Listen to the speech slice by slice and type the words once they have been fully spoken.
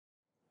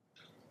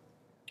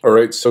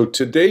Alright, so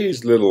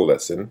today's little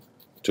lesson,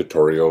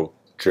 tutorial,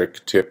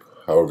 trick, tip,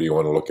 however you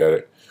want to look at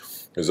it,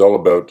 is all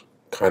about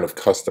kind of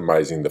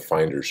customizing the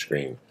Finder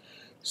screen.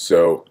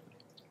 So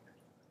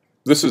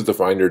this is the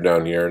Finder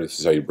down here. This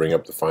is how you bring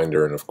up the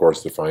Finder, and of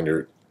course the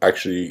Finder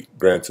actually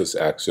grants us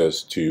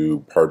access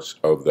to parts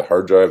of the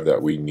hard drive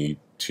that we need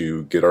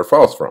to get our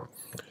files from.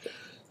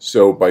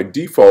 So by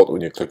default,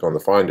 when you click on the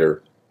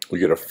Finder, we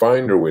get a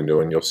Finder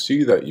window, and you'll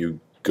see that you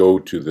go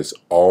to this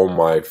All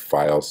My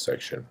Files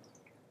section,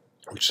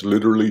 which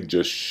literally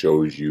just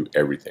shows you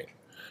everything.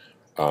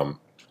 And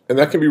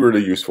that can be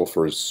really useful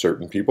for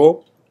certain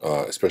people,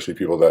 especially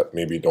people that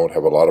maybe don't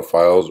have a lot of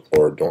files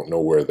or don't know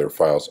where their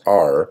files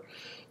are.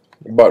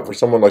 But for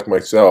someone like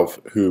myself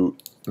who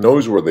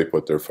knows where they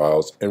put their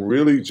files and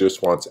really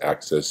just wants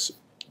access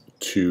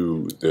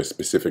to the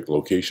specific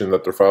location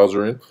that their files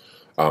are in,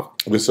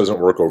 this doesn't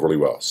work overly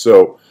well.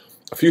 So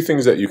a few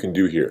things that you can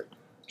do here.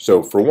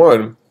 So for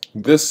one,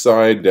 this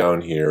side down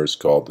here is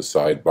called the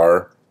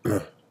sidebar,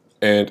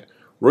 and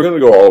we're going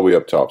to go all the way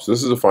up top. So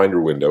this is a Finder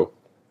window.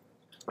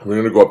 We're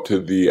going to go up to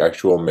the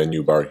actual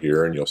menu bar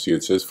here, and you'll see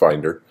it says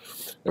Finder.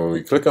 And when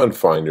we click on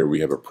Finder,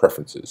 we have a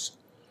Preferences.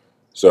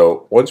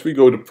 So once we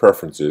go to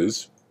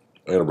Preferences,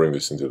 I'm going to bring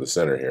this into the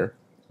center here,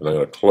 and I'm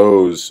going to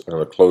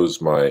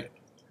close my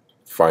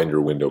Finder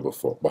window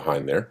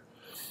behind there.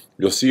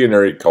 You'll see an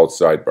area called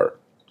Sidebar.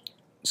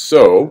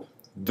 So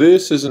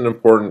this is an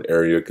important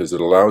area because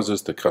it allows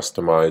us to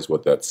customize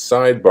what that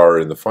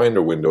sidebar in the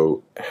Finder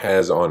window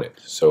has on it.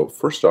 So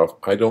first off,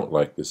 I don't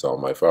like this All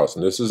My Files,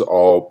 and this is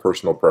all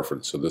personal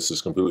preference, so this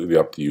is completely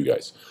up to you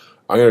guys.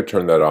 I'm going to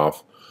turn that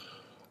off.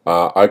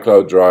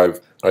 iCloud Drive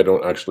I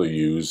don't actually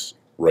use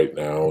right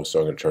now, so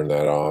I'm going to turn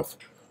that off.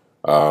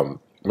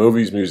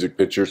 Movies, music,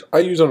 pictures I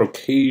use on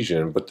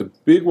occasion, but the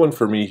big one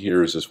for me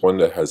here is this one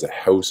that has a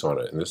house on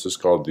it, and this is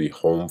called the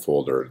home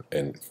folder,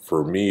 and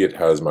for me it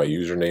has my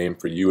username.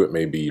 For you it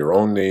may be your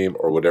own name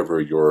or whatever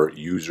your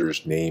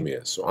user's name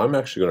is, so I'm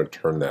actually going to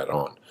turn that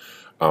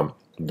on.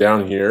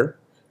 Down here,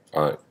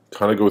 kind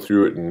of go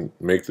through it and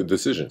make the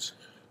decisions.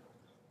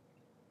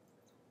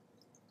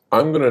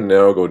 I'm going to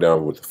now go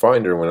down with the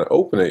Finder. When I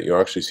open it,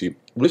 you'll actually see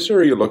this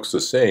area looks the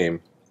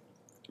same,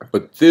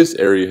 but this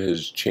area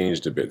has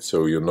changed a bit.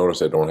 So you'll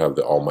notice I don't have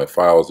All My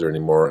Files there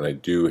anymore, and I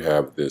do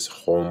have this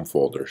home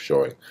folder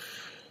showing.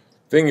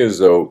 Thing is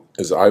though,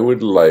 is I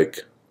would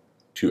like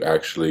to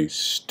actually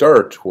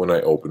start when I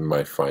open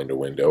my Finder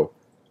window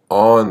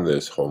on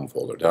this home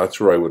folder. That's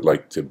where I would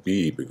like to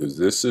be, because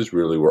this is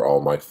really where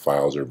all my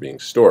files are being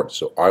stored.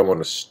 So I want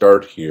to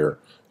start here,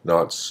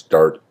 not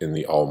start in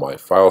the All My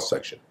Files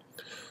section.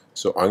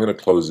 So I'm going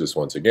to close this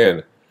once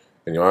again,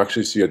 and you'll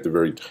actually see at the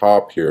very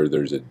top here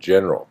there's a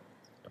General.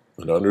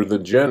 And under the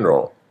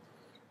General,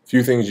 a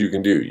few things you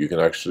can do. You can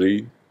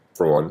actually,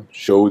 for one,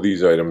 show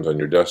these items on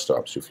your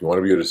desktop. So if you want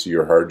to be able to see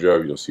your hard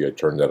drive, you'll see I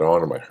turned that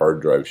on and my hard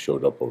drive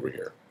showed up over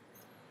here.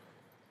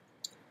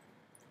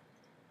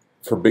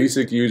 For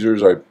basic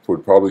users, I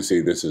would probably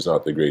say this is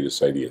not the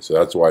greatest idea. So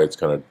that's why it's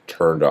kind of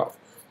turned off.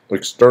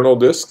 External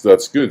discs,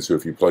 that's good. So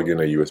if you plug in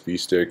a USB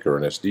stick or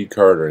an SD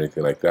card or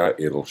anything like that,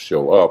 it'll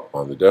show up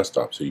on the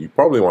desktop. So you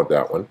probably want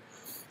that one.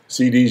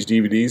 CDs,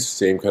 DVDs,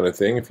 same kind of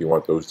thing if you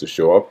want those to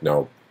show up.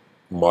 Now,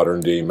 modern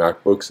day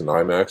MacBooks and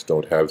iMacs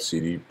don't have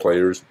CD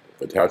players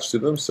attached to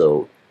them,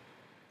 so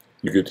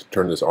you could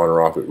turn this on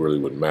or off, it really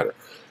wouldn't matter.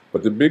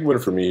 But the big one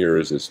for me here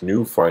is this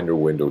new Finder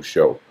window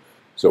show.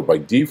 So by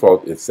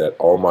default it's at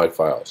All My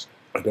Files.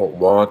 I don't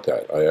want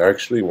that. I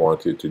actually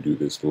wanted to do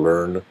this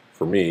Learn,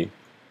 for me,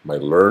 my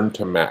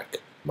LearnToMac,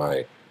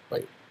 my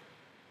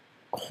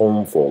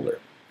home folder.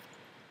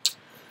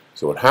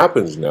 So what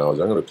happens now is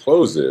I'm going to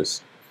close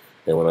this,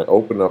 and when I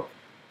open up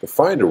the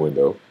Finder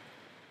window,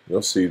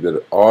 you'll see that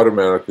it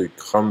automatically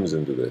comes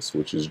into this,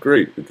 which is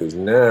great because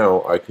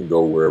now I can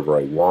go wherever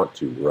I want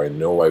to, where I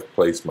know I've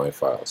placed my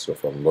files. So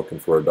if I'm looking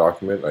for a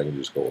document, I can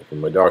just go open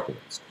my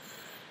documents.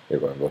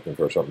 If I'm looking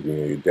for something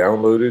to get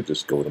downloaded,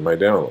 just go to my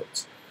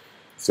downloads,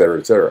 etc.,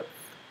 etc.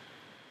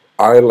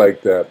 I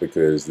like that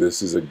because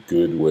this is a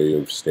good way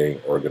of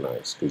staying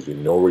organized, because you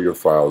know where your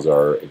files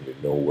are and you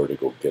know where to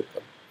go get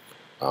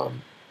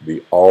them.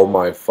 The All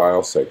My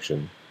File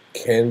section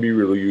can be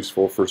really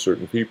useful for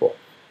certain people,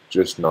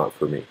 just not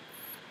for me.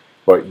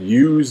 But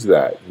use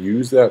that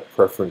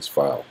preference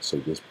file. So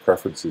this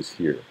preferences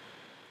here.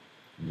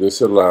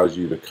 This allows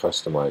you to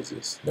customize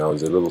this. Now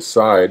as a little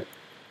side,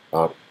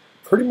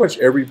 pretty much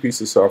every piece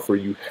of software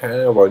you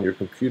have on your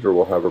computer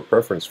will have a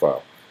preference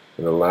file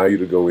and allow you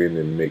to go in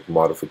and make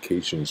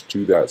modifications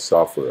to that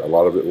software. A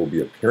lot of it will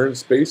be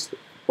appearance based,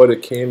 but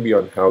it can be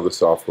on how the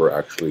software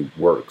actually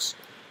works.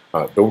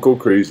 Don't go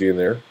crazy in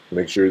there.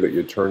 Make sure that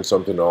you turn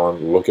something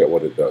on, look at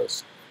what it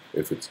does.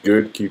 If it's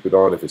good, keep it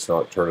on. If it's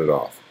not, turn it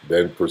off.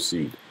 Then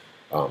proceed.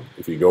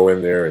 If you go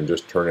in there and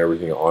just turn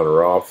everything on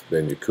or off,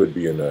 then you could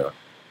be in a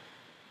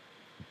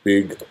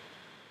big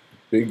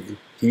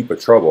heap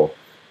of trouble,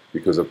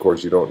 because of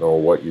course you don't know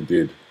what you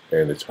did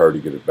and it's hard to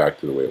get it back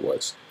to the way it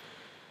was.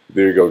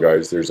 There you go,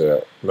 guys. There's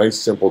a nice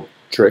simple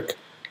trick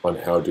on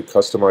how to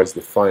customize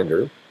the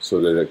Finder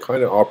so that it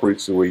kind of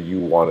operates the way you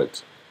want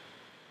it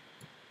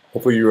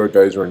Hopefully you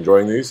guys are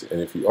enjoying these,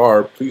 and if you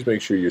are, please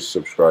make sure you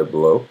subscribe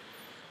below.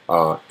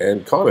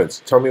 And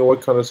comments. Tell me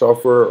what kind of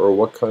software or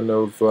what kind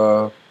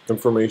of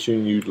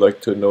information you'd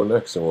like to know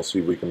next, and we'll see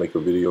if we can make a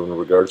video in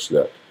regards to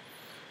that.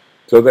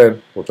 Till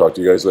then, we'll talk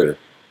to you guys later.